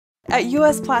At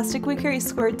US Plastic, we carry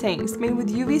square tanks made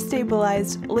with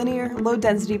UV-stabilized, linear,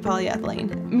 low-density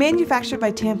polyethylene. Manufactured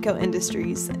by Tamco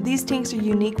Industries, these tanks are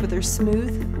unique with their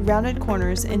smooth, rounded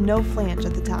corners and no flange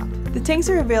at the top. The tanks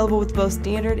are available with both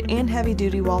standard and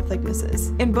heavy-duty wall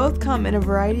thicknesses, and both come in a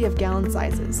variety of gallon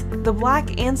sizes. The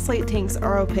black and slate tanks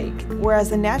are opaque, whereas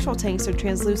the natural tanks are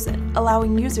translucent,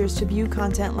 allowing users to view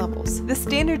content levels. The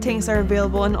standard tanks are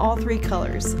available in all three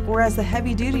colors, whereas the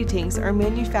heavy-duty tanks are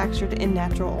manufactured in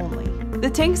natural only. The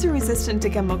tanks are resistant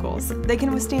to chemicals. They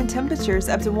can withstand temperatures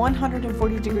up to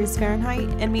 140 degrees Fahrenheit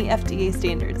and meet FDA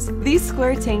standards. These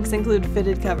square tanks include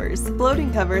fitted covers.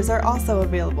 Floating covers are also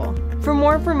available. For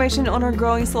more information on our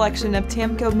growing selection of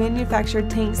Tamco manufactured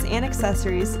tanks and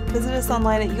accessories, visit us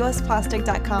online at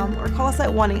usplastic.com or call us at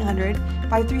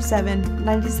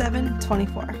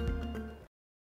 1-800-537-9724.